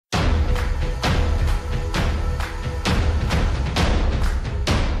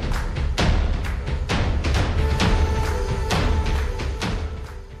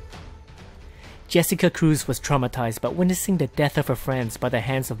Jessica Cruz was traumatized by witnessing the death of her friends by the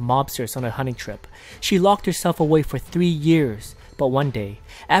hands of mobsters on a hunting trip. She locked herself away for 3 years, but one day,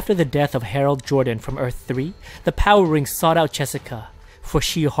 after the death of Harold Jordan from Earth 3, the Power Ring sought out Jessica, for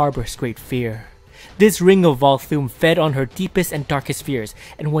she harbors great fear. This ring of Volthoom fed on her deepest and darkest fears,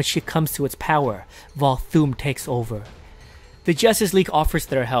 and when she comes to its power, Volthoom takes over. The Justice League offers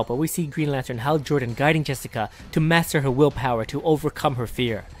their help, but we see Green Lantern Hal Jordan guiding Jessica to master her willpower to overcome her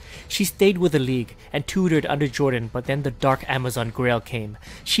fear. She stayed with the League and tutored under Jordan, but then the Dark Amazon Grail came.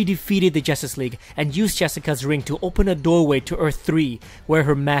 She defeated the Justice League and used Jessica's ring to open a doorway to Earth 3, where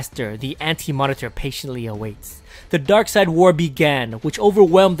her master, the Anti-Monitor, patiently awaits. The Darkseid War began, which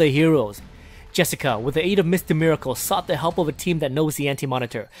overwhelmed the heroes. Jessica, with the aid of Mr. Miracle, sought the help of a team that knows the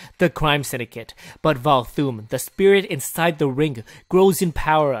Anti-Monitor, the Crime Syndicate. But Volthoom, the spirit inside the ring, grows in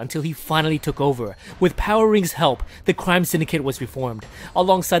power until he finally took over. With Power Ring's help, the Crime Syndicate was reformed.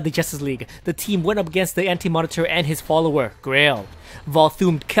 Alongside the Justice League, the team went up against the Anti-Monitor and his follower, Grail.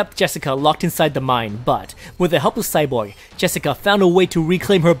 Volthoom kept Jessica locked inside the mine, but with the help of Cyborg, Jessica found a way to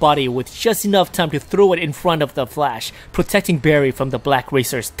reclaim her body with just enough time to throw it in front of the Flash, protecting Barry from the Black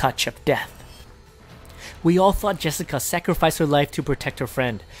Racer's touch of death. We all thought Jessica sacrificed her life to protect her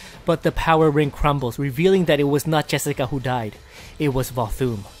friend, but the Power Ring crumbles, revealing that it was not Jessica who died, it was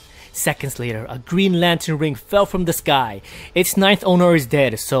Volthoom. Seconds later, a Green Lantern ring fell from the sky. Its 9th owner is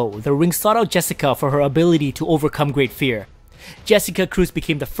dead, so the ring sought out Jessica for her ability to overcome great fear. Jessica Cruz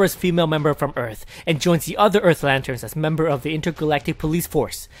became the first female member from Earth, and joins the other Earth Lanterns as member of the Intergalactic Police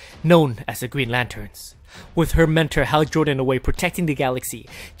Force, known as the Green Lanterns. With her mentor Hal Jordan away protecting the galaxy,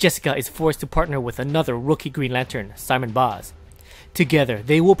 Jessica is forced to partner with another rookie Green Lantern, Simon Baz. Together,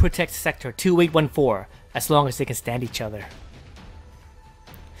 they will protect Sector 2814, as long as they can stand each other.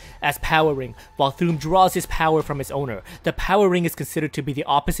 As Power Ring, Volthoom draws his power from its owner. The Power Ring is considered to be the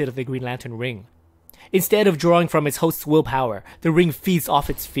opposite of the Green Lantern ring. Instead of drawing from its host's willpower, the ring feeds off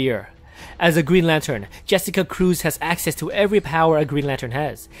its fear. As a Green Lantern, Jessica Cruz has access to every power a Green Lantern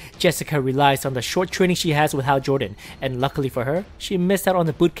has. Jessica relies on the short training she has with Hal Jordan, and luckily for her, she missed out on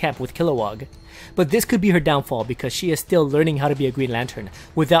the boot camp with Kilowog. But this could be her downfall because she is still learning how to be a Green Lantern,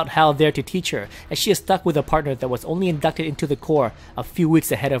 without Hal there to teach her, as she is stuck with a partner that was only inducted into the Corps a few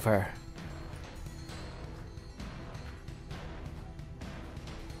weeks ahead of her.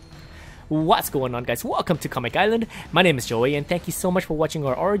 What's going on, guys? Welcome to Comic Island. My name is Joey, and thank you so much for watching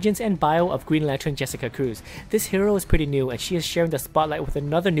our origins and bio of Green Lantern Jessica Cruz. This hero is pretty new, and she is sharing the spotlight with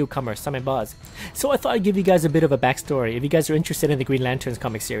another newcomer, Simon Baz. So I thought I'd give you guys a bit of a backstory if you guys are interested in the Green Lanterns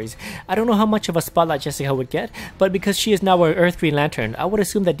comic series. I don't know how much of a spotlight Jessica would get, but because she is now our Earth Green Lantern, I would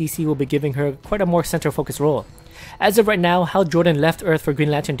assume that DC will be giving her quite a more center-focused role. As of right now, Hal Jordan left Earth for Green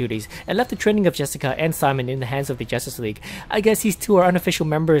Lantern duties, and left the training of Jessica and Simon in the hands of the Justice League. I guess these two are unofficial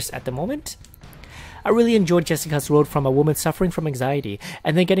members at the moment? I really enjoyed Jessica's road from a woman suffering from anxiety,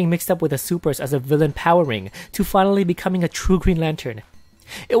 and then getting mixed up with the Supers as a villain Power Ring, to finally becoming a true Green Lantern.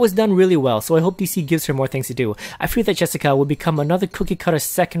 It was done really well, so I hope DC gives her more things to do. I fear that Jessica will become another cookie-cutter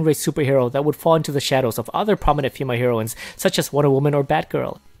second-rate superhero that would fall into the shadows of other prominent female heroines, such as Wonder Woman or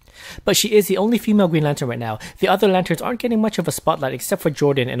Batgirl. But she is the only female Green Lantern right now. The other Lanterns aren't getting much of a spotlight except for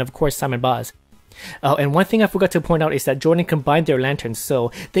Jordan and of course Simon Baz. Oh, and one thing I forgot to point out is that Jordan combined their lanterns,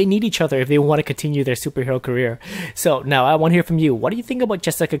 so they need each other if they want to continue their superhero career. So now I want to hear from you. What do you think about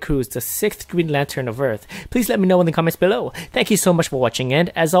Jessica Cruz, the 6th Green Lantern of Earth? Please let me know in the comments below. Thank you so much for watching, and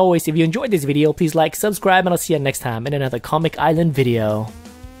as always, if you enjoyed this video, please like, subscribe, and I'll see you next time in another Comic Island video.